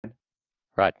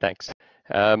Right, thanks.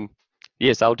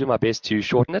 Yes, I'll do my best to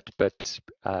shorten it, but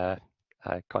I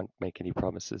can't make any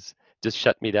promises. Just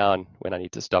shut me down when I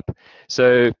need to stop.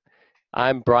 So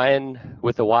I'm Bryan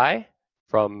with a Y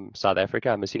from South Africa.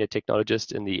 I'm a senior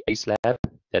technologist in the ACE lab.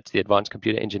 That's the Advanced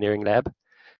Computer Engineering lab.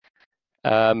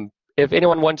 If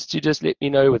anyone wants to just let me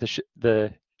know with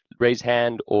the raise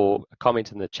hand or a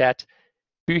comment in the chat,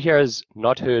 who here has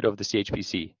not heard of the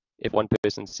CHPC? If one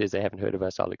person says they haven't heard of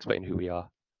us, I'll explain who we are.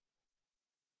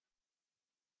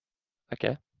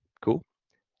 Okay, cool.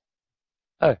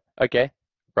 Oh, okay.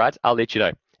 Right, I'll let you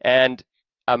know. And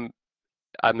I'm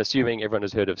assuming everyone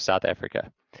has heard of South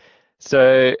Africa.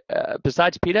 So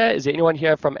besides Peter, is there anyone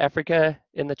here from Africa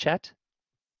in the chat?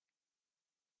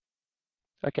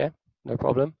 Okay, no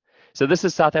problem. So this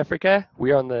is South Africa.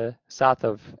 We're on the south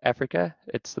of Africa.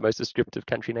 It's the most descriptive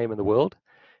country name in the world.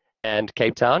 And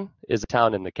Cape Town is a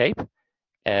town in the Cape.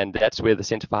 And that's where the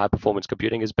Center for High Performance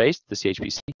Computing is based, the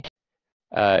CHPC.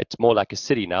 It's more like a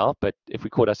city now, but if we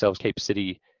called ourselves Cape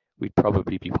City, we'd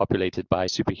probably be populated by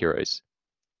superheroes.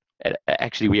 And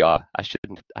actually, we are. I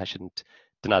shouldn't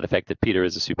deny the fact that Peter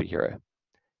is a superhero.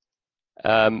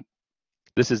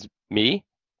 This is me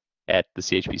at the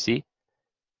CHPC.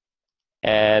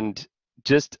 And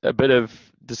just a bit of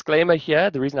disclaimer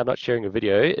here. The reason I'm not sharing a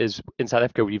video is in South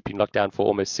Africa, we've been locked down for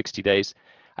almost 60 days.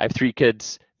 I have 3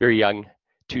 kids, very young,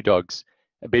 2 dogs,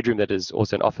 a bedroom that is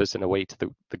also an office and a way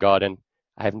to the garden.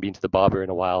 I haven't been to the barber in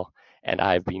a while, and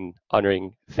I've been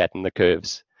honoring fatten the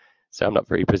curves. So I'm not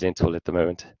very presentable at the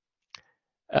moment.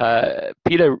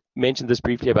 Peter mentioned this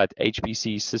briefly about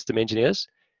HPC system engineers.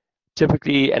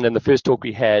 Typically, and in the first talk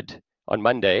we had on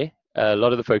Monday, a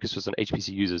lot of the focus was on HPC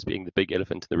users being the big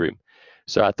elephant in the room.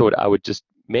 So I thought I would just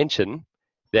mention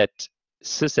that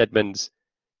sysadmins,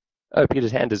 oh,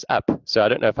 Peter's hand is up. So I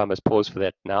don't know if I must pause for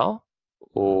that now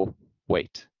or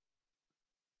wait.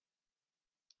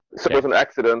 So it was an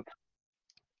accident.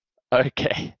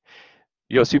 Okay.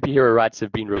 Your superhero rights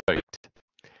have been revoked.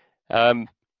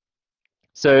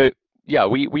 So yeah,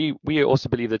 we also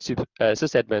believe that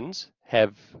sysadmins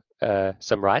have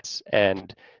some rights,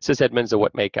 and sysadmins are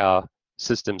what make our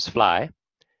systems fly.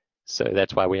 So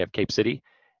that's why we have Cape City.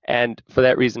 And for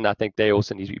that reason, I think they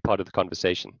also need to be part of the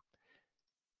conversation.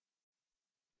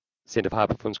 Center for High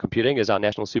Performance Computing is our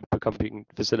national supercomputing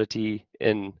facility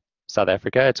in South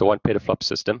Africa. It's a 1 petaflop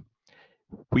system.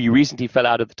 We recently fell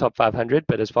out of the top 500,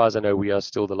 but as far as I know, we are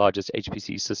still the largest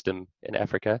HPC system in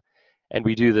Africa. And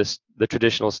we do the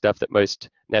traditional stuff that most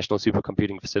national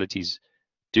supercomputing facilities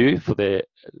do for their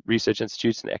research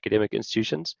institutes and academic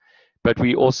institutions. But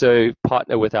we also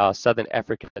partner with our Southern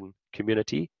African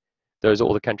community. Those are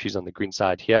all the countries on the green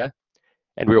side here.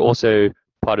 And we're also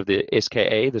part of the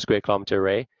SKA, the Square Kilometer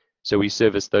Array. So we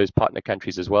service those partner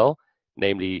countries as well,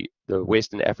 namely the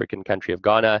Western African country of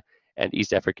Ghana and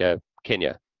East Africa,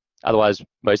 Kenya. Otherwise,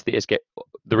 most of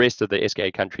the rest of the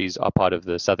SKA countries are part of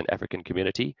the Southern African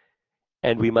community.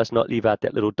 And we must not leave out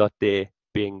that little dot there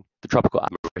being the tropical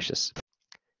island of Mauritius.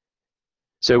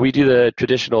 So we do the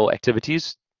traditional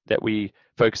activities that we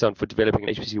focus on for developing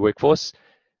an HPC workforce.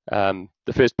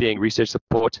 The first being research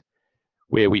support,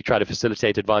 where we try to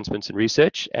facilitate advancements in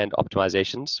research and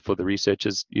optimizations for the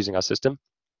researchers using our system.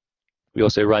 We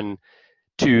also run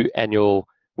 2 annual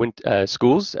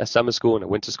schools, a summer school and a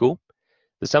winter school.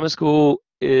 The summer school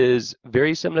is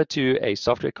very similar to a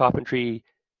software carpentry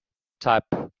type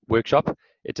workshop.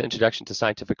 It's an introduction to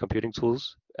scientific computing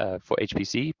tools for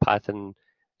HPC, Python,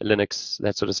 Linux,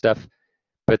 that sort of stuff.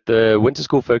 But the winter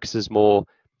school focuses more,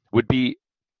 would be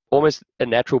almost a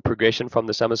natural progression from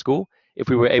the summer school if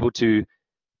we were able to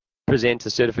present a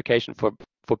certification for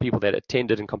people that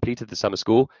attended and completed the summer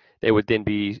school. They would then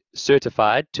be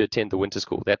certified to attend the winter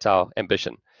school. That's our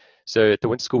ambition. So at the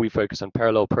winter school, we focus on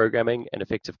parallel programming and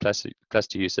effective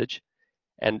cluster usage.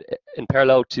 And in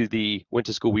parallel to the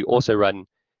winter school, we also run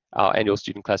our annual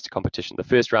student cluster competition. The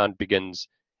first round begins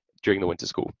during the winter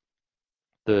school.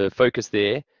 The focus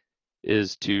there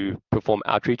is to perform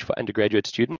outreach for undergraduate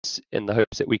students in the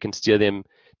hopes that we can steer them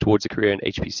towards a career in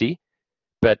HPC.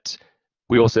 But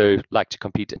we also like to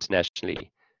compete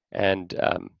internationally. And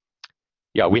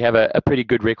yeah, we have a pretty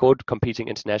good record competing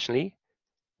internationally.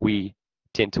 We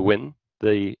tend to win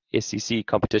the SCC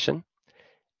competition.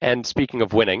 And speaking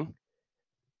of winning,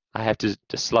 I have to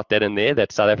just slot that in there,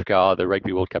 that South Africa are the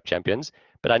Rugby World Cup champions.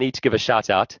 But I need to give a shout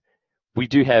out. We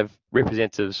do have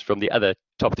representatives from the other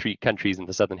top 3 countries in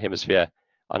the Southern Hemisphere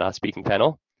on our speaking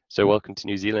panel. So welcome to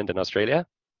New Zealand and Australia.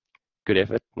 Good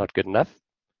effort, not good enough.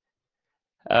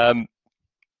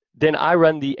 Then I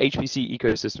run the HPC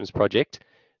Ecosystems Project.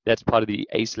 That's part of the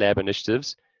ACE Lab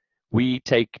initiatives. We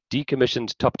take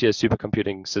decommissioned top-tier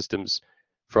supercomputing systems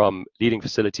from leading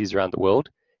facilities around the world,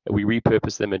 and we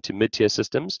repurpose them into mid-tier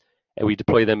systems, and we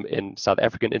deploy them in South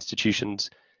African institutions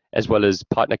as well as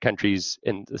partner countries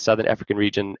in the Southern African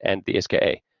region and the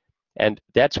SKA. And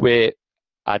that's where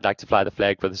I'd like to fly the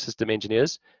flag for the system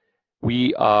engineers.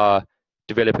 We are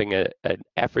developing an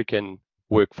African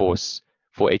workforce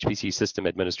for HPC system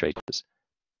administrators.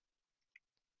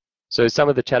 So some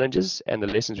of the challenges and the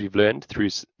lessons we've learned through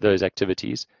those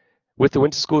activities. With the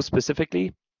winter school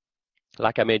specifically,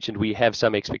 like I mentioned, we have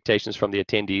some expectations from the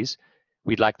attendees.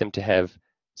 We'd like them to have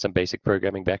some basic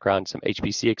programming background, some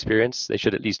HPC experience. They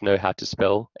should at least know how to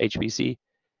spell HPC,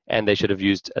 and they should have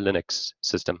used a Linux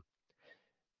system.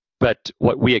 But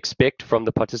what we expect from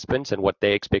the participants and what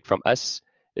they expect from us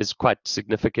is quite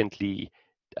significantly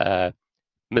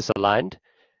misaligned.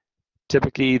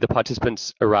 Typically, the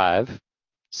participants arrive.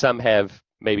 Some have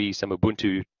maybe some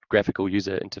Ubuntu graphical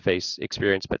user interface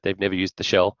experience, but they've never used the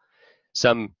shell.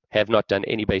 Some have not done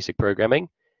any basic programming,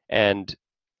 and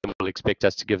will expect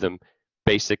us to give them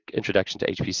basic introduction to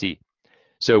HPC.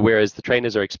 So whereas the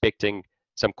trainers are expecting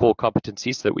some core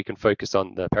competencies so that we can focus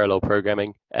on the parallel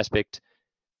programming aspect,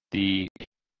 the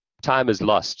time is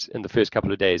lost in the first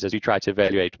couple of days as we try to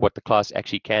evaluate what the class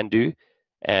actually can do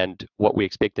and what we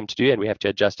expect them to do, and we have to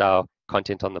adjust our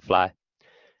content on the fly.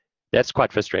 That's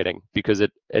quite frustrating because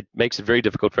it makes it very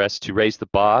difficult for us to raise the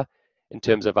bar in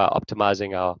terms of our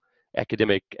optimizing our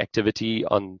academic activity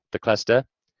on the cluster.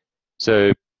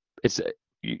 So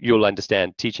you'll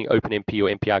understand, teaching OpenMP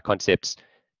or MPI concepts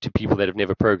to people that have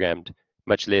never programmed,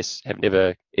 much less have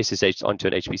never SSH'd onto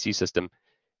an HPC system,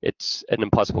 it's an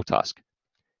impossible task.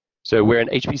 So where an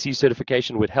HPC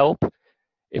certification would help,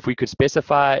 if we could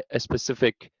specify a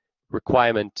specific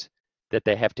requirement that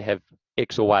they have to have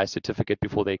X or Y certificate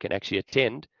before they can actually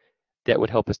attend, that would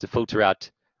help us to filter out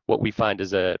what we find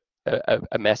is a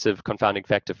massive confounding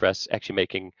factor for us actually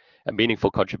making a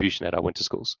meaningful contribution at our winter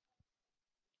schools.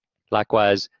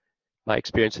 Likewise, my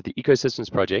experience with the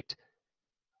Ecosystems Project,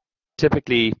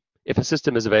 typically, if a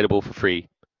system is available for free,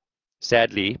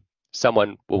 sadly,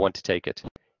 someone will want to take it,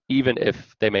 even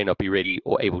if they may not be ready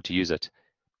or able to use it.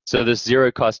 So this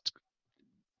zero cost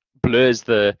blurs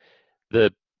the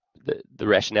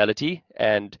rationality,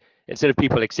 and instead of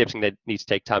people accepting they need to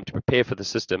take time to prepare for the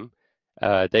system,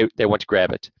 they want to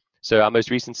grab it. So our most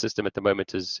recent system at the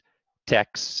moment is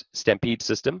tax Stampede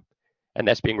system, and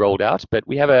that's being rolled out, but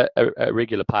we have a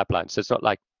regular pipeline, so it's not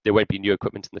like there won't be new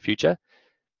equipment in the future,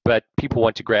 but people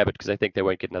want to grab it because they think they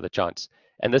won't get another chance.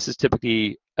 And this is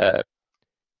typically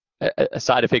a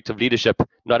side effect of leadership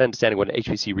not understanding what an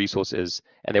HPC resource is,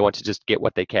 and they want to just get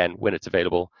what they can when it's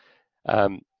available.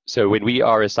 So when we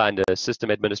are assigned a system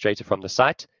administrator from the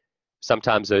site,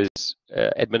 sometimes those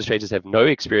administrators have no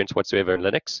experience whatsoever in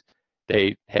Linux.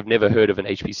 They have never heard of an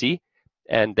HPC,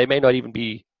 and they may not even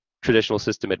be traditional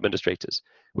system administrators.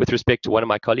 With respect to one of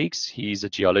my colleagues, he's a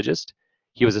geologist.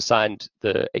 He was assigned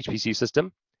the HPC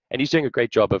system, and he's doing a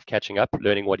great job of catching up,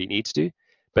 learning what he needs to,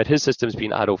 but his system's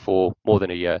been idle for more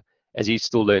than a year as he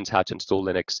still learns how to install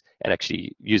Linux and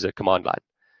actually use a command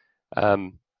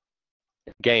line.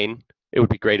 Again, it would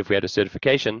be great if we had a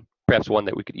certification, perhaps one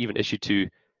that we could even issue to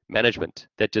management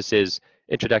that just says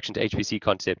introduction to HPC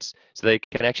concepts, so they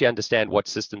can actually understand what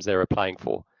systems they're applying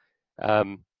for.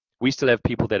 We still have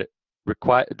people that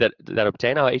require that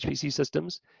obtain our HPC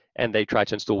systems and they try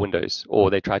to install Windows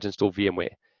or they try to install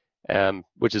VMware,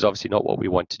 which is obviously not what we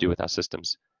want to do with our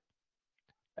systems.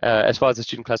 As far as the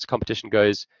student cluster competition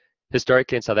goes,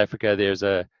 historically in South Africa, there's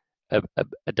a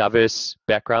diverse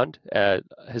background,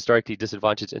 historically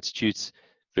disadvantaged institutes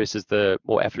versus the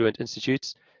more affluent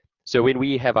institutes. So when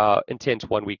we have our intense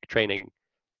 1 week training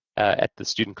at the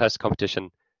student cluster competition,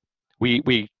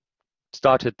 we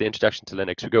start at the introduction to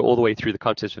Linux. We go all the way through the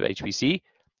concepts of HPC.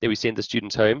 Then we send the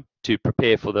students home to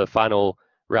prepare for the final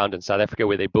round in South Africa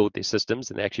where they build their systems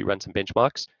and they actually run some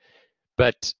benchmarks.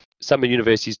 But some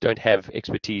universities don't have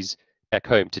expertise back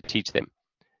home to teach them.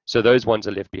 So those ones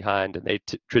are left behind, and they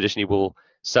traditionally will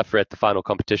suffer at the final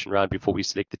competition round before we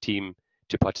select the team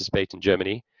to participate in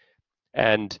Germany.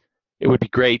 And it would be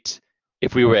great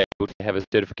if we were able to have a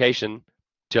certification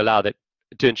to allow that,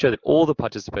 to ensure that all the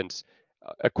participants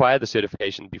acquire the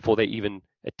certification before they even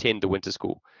attend the winter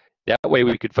school. That way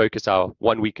we could focus our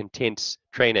 1 week intense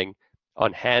training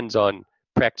on hands-on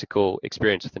practical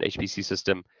experience with an HPC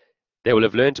system. They will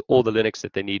have learned all the Linux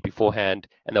that they need beforehand,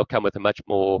 and they'll come with a much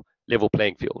more level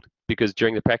playing field, because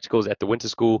during the practicals at the winter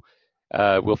school,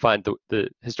 we'll find the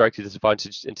historically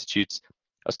disadvantaged institutes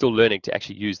are still learning to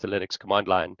actually use the Linux command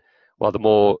line, while the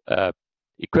more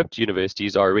equipped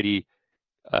universities are already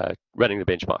running the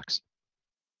benchmarks.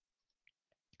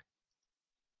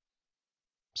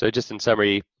 So just in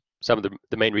summary, some of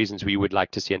the main reasons we would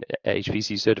like to see an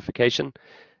HPC certification.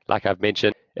 Like I've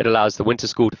mentioned, it allows the winter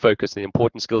school to focus on the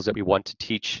important skills that we want to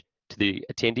teach to the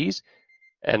attendees,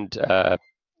 and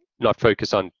not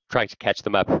focus on trying to catch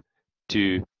them up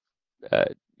to a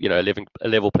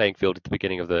level playing field at the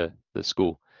beginning of the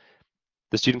school.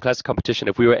 The student class competition,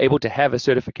 if we were able to have a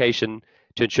certification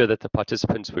to ensure that the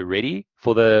participants were ready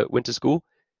for the winter school,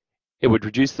 it would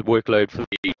reduce the workload for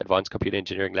the advanced computer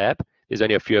engineering lab. There's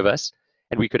only a few of us,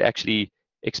 and we could actually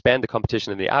expand the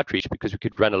competition and the outreach, because we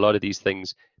could run a lot of these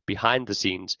things behind the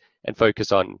scenes and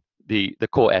focus on the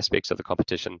core aspects of the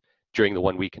competition during the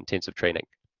 1 week intensive training.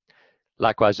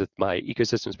 Likewise, with my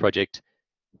ecosystems project,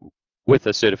 with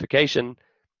a certification,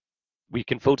 we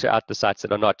can filter out the sites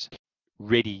that are not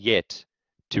ready yet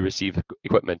to receive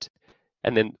equipment.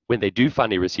 And then when they do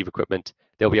finally receive equipment,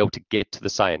 they'll be able to get to the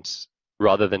science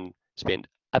rather than spend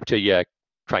up to a year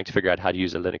trying to figure out how to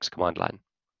use a Linux command line.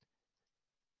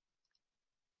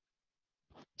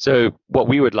 So what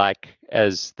we would like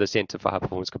as the Center for High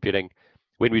Performance Computing,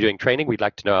 when we're doing training, we'd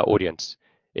like to know our audience.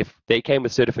 If they came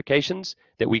with certifications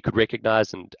that we could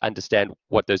recognize and understand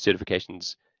what those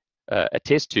certifications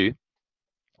attest to,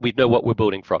 we'd know what we're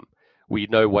building from.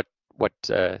 We'd know what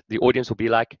the audience will be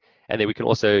like, and then we can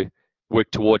also work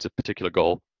towards a particular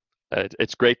goal.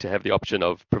 It's great to have the option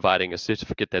of providing a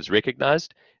certificate that's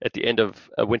recognized at the end of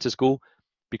a winter school,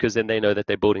 because then they know that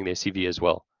they're building their CV as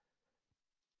well.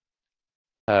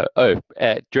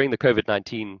 During the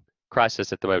COVID-19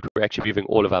 crisis at the moment, we're actually moving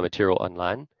all of our material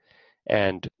online.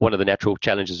 And one of the natural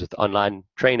challenges with online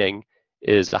training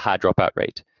is the high dropout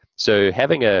rate. So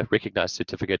having a recognized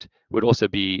certificate would also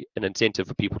be an incentive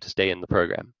for people to stay in the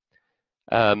program.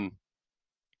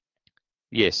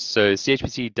 Yes, so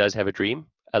CHPC does have a dream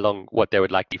along what they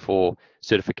would like for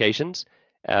certifications,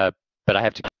 but I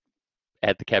have to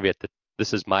add the caveat that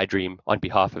this is my dream on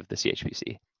behalf of the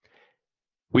CHPC.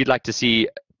 We'd like to see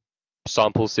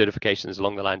sample certifications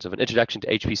along the lines of an introduction to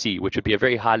HPC, which would be a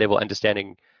very high-level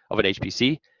understanding of an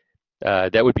HPC.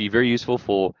 That would be very useful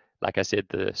for, like I said,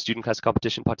 the student class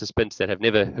competition participants that have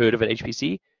never heard of an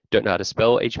HPC, don't know how to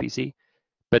spell HPC,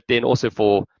 but then also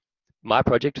for my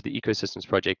project, the Ecosystems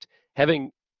Project,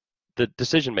 having the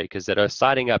decision makers that are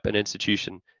signing up an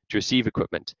institution to receive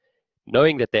equipment,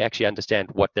 knowing that they actually understand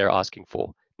what they're asking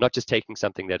for, not just taking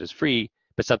something that is free,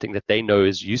 but something that they know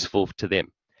is useful to them.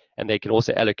 And they can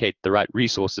also allocate the right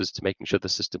resources to making sure the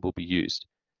system will be used.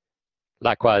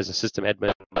 Likewise, a system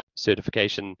admin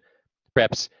certification,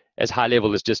 perhaps as high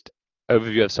level as just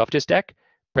overview of software stack,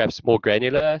 perhaps more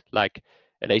granular, like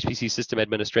an HPC System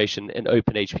Administration and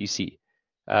Open HPC.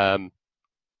 The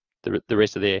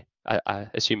rest of there, I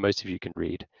assume most of you can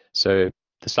read. So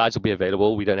the slides will be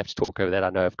available. We don't have to talk over that. I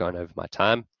know I've gone over my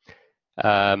time.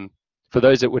 For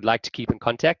those that would like to keep in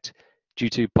contact, due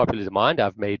to popular demand,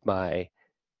 I've made my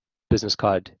business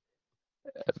card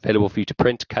available for you to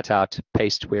print, cut out,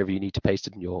 paste wherever you need to paste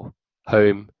it in your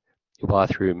home, your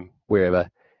bathroom, wherever.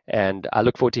 And I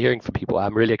look forward to hearing from people.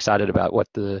 I'm really excited about what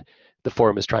the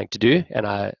forum is trying to do, and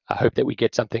I hope that we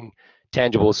get something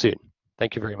tangible soon.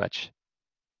 Thank you very much.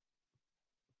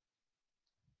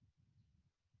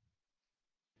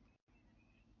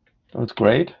 That's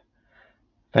great.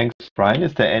 Thanks, Bryan.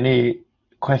 Is there any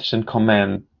question,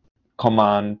 comment,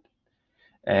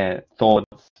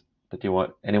 thoughts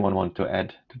that anyone want to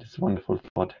add to this wonderful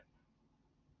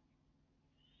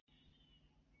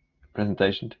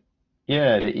presentation?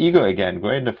 Yeah, the ego again.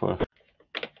 Wonderful.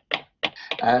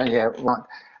 Yeah,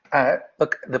 right.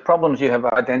 Look, the problems you have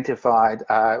identified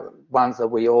are ones that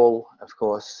we all, of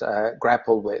course,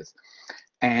 grapple with.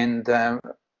 And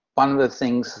one of the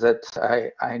things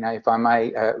that I know, if I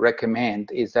may recommend,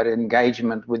 is that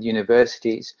engagement with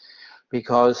universities,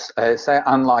 because say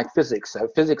unlike physics, so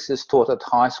physics is taught at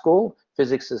high school,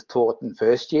 physics is taught in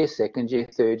first year, second year,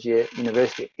 third year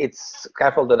university. It's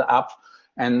scaffolded up,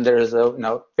 and there is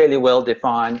a fairly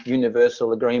well-defined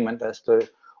universal agreement as to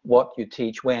what you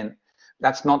teach when.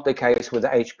 That's not the case with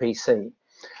HPC,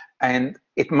 and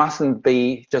it mustn't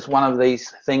be just one of these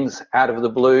things out of the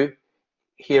blue.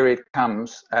 Here it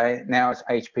comes, now it's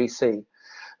HPC.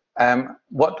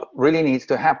 What really needs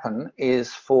to happen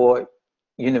is for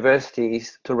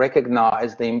universities to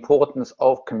recognize the importance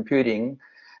of computing,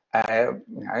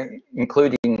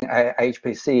 including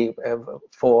HPC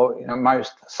for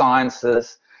most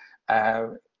sciences,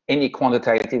 any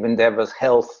quantitative endeavors,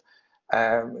 health,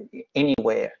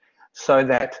 anywhere, so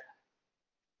that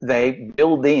they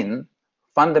build in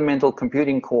fundamental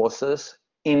computing courses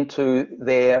into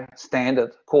their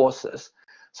standard courses,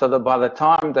 so that by the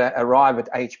time they arrive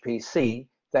at HPC,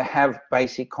 they have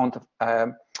basic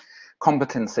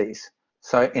competencies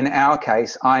So in our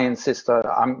case, I insist that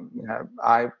I'm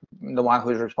the one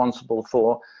who's responsible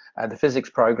for the physics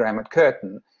program at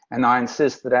Curtin, and I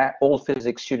insist that all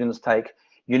physics students take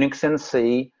Unix and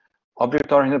C,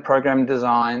 object-oriented programming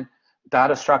design,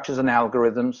 data structures and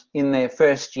algorithms in their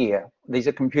first year. These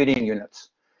are computing units.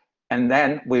 And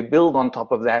then we build on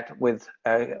top of that with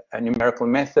numerical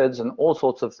methods and all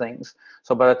sorts of things.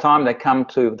 So by the time they come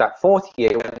to that fourth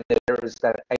year, when there is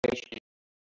that HPC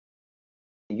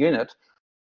unit,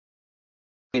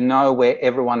 we know where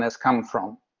everyone has come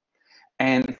from.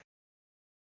 And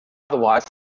otherwise,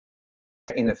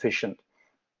 inefficient.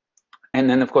 And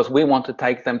then, of course, we want to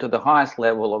take them to the highest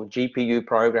level of GPU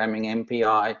programming,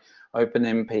 MPI,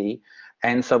 OpenMP.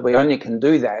 And so we only can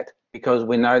do that because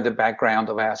we know the background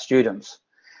of our students.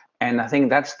 And I think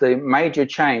that's the major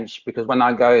change, because when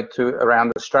I go to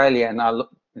around Australia and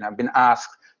I've been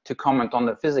asked to comment on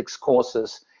the physics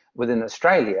courses within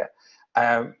Australia,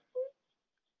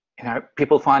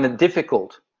 people find it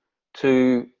difficult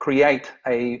to create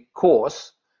a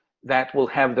course that will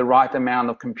have the right amount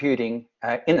of computing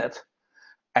in it.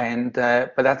 And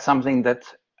but that's something that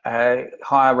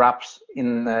higher ups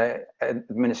in the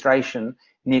administration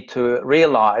need to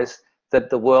realize,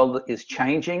 that the world is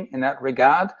changing in that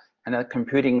regard, and that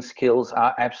computing skills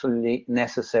are absolutely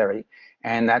necessary,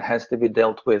 and that has to be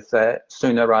dealt with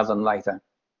sooner rather than later.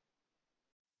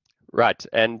 Right,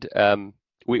 and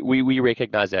we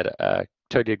recognize that.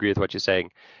 Totally agree with what you're saying.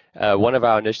 One of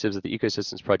our initiatives at the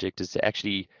Ecosystems Project is to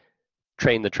actually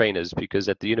train the trainers, because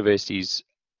at the universities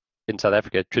in South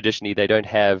Africa, traditionally, they don't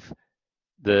have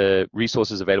the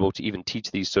resources available to even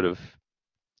teach these sort of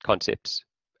concepts.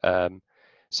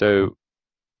 So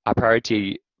our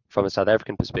priority from a South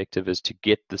African perspective is to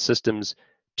get the systems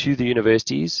to the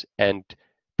universities and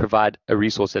provide a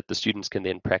resource that the students can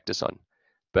then practice on.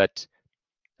 But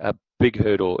a big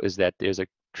hurdle is that there's a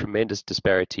tremendous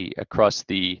disparity across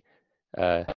the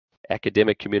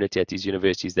academic community at these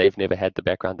universities. They've never had the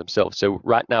background themselves. So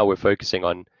right now we're focusing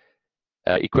on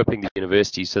equipping the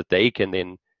universities so that they can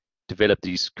then develop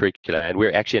these curricula, and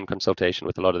we're actually in consultation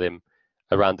with a lot of them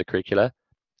around the curricula.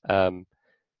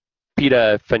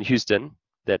 Peter van Houston,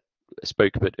 that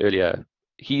spoke a bit earlier,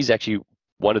 he's actually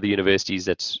one of the universities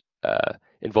that's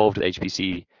involved with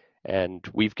HPC, and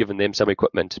we've given them some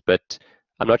equipment, but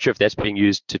I'm not sure if that's being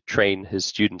used to train his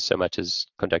students so much as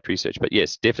conduct research. But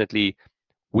yes, definitely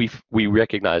we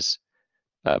recognize,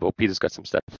 well, Peter's got some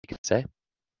stuff he can say.